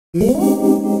Hey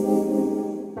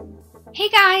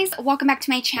guys, welcome back to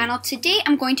my channel. Today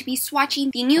I'm going to be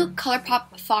swatching the new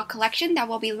Colourpop Fall Collection that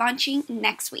will be launching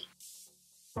next week.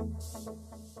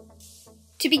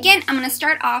 To begin, I'm going to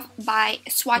start off by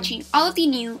swatching all of the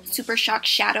new Super Shock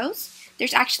shadows.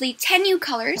 There's actually 10 new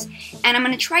colors, and I'm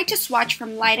going to try to swatch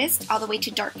from lightest all the way to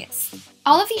darkest.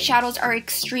 All of these shadows are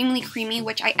extremely creamy,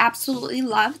 which I absolutely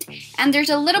loved, and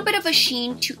there's a little bit of a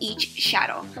sheen to each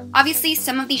shadow. Obviously,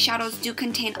 some of these shadows do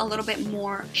contain a little bit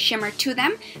more shimmer to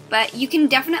them, but you can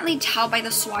definitely tell by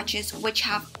the swatches which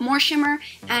have more shimmer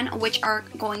and which are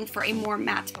going for a more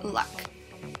matte look.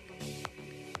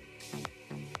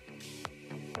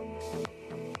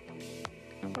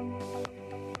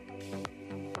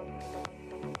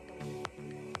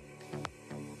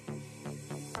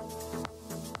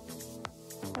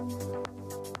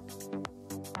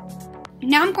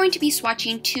 Now I'm going to be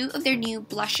swatching two of their new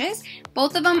blushes.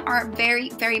 Both of them are very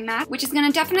matte, which is going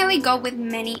to definitely go with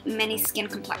many skin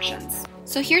complexions.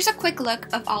 So here's a quick look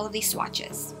of all of these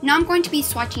swatches. Now I'm going to be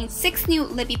swatching 6 new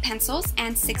Lippie pencils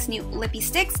and 6 new Lippie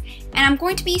sticks, and I'm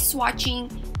going to be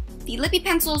swatching the Lippie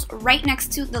pencils right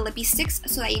next to the Lippie sticks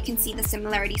so that you can see the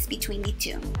similarities between the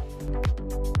two.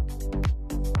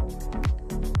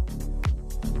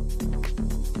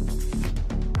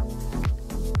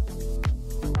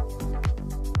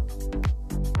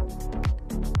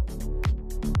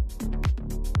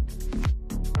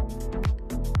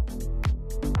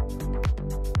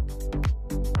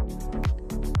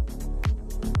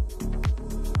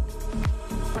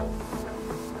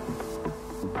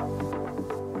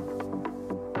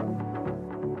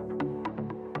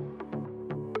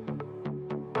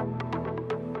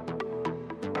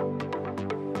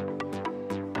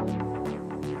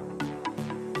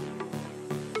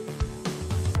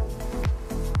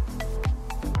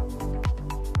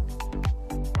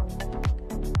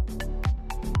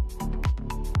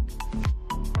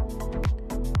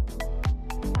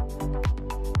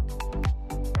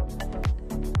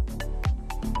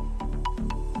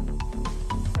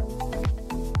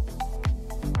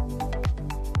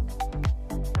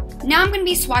 Now I'm going to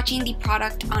be swatching the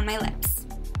product on my lips.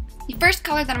 The first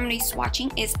color that I'm going to be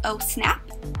swatching is Oh Snap.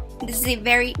 This is a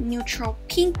very neutral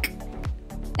pink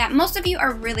that most of you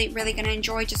are really going to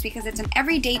enjoy just because it's an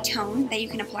everyday tone that you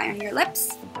can apply on your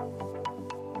lips.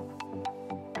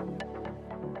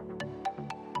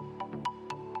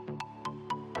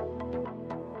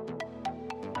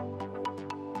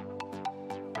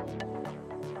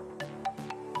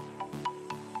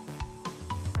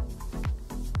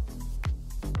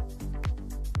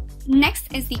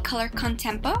 Next is the color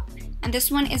Contempo, and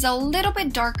this one is a little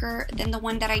bit darker than the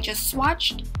one that I just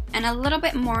swatched and a little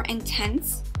bit more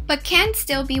intense, but can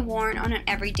still be worn on an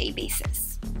everyday basis.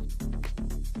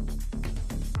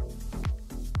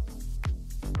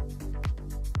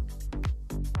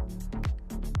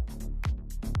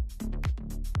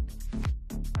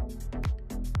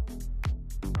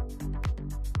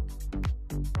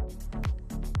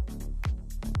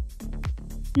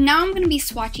 Now I'm going to be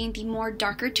swatching the more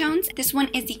darker tones. This one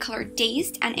is the color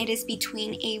Dazed, and it is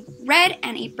between a red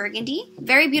and a burgundy.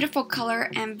 Very beautiful color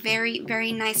and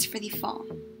very nice for the fall.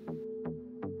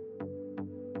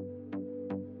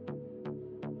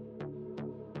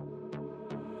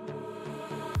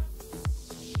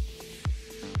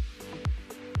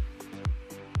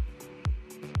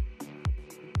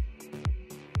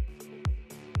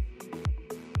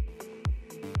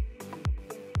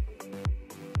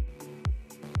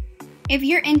 If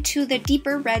you're into the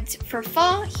deeper reds for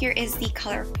fall, here is the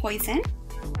color Poison.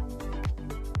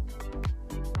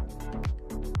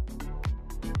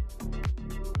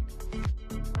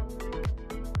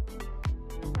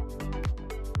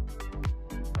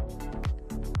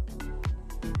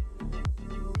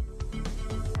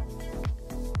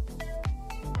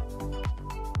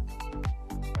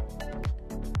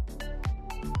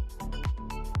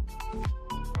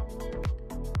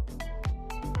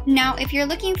 Now, if you're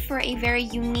looking for a very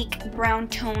unique brown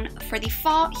tone for the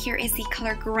fall, here is the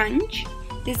color Grunge.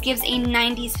 This gives a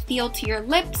 90s feel to your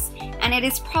lips, and it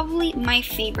is probably my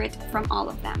favorite from all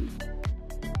of them.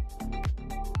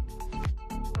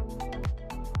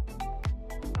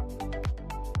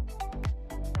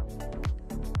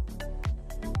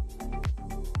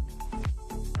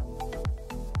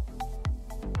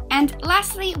 And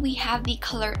lastly, we have the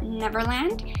color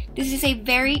Neverland. This is a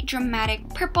very dramatic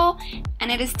purple,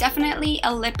 and it is definitely a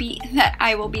lippie that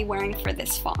I will be wearing for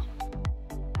this fall.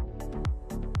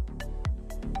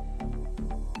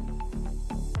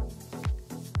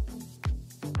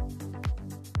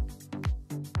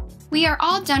 We are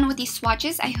all done with these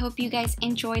swatches. I hope you guys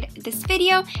enjoyed this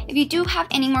video. If you do have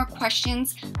any more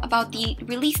questions about the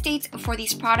release dates for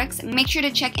these products, make sure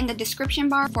to check in the description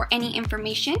bar for any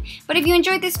information. But if you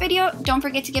enjoyed this video, don't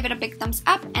forget to give it a big thumbs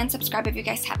up and subscribe if you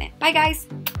guys haven't. Bye guys!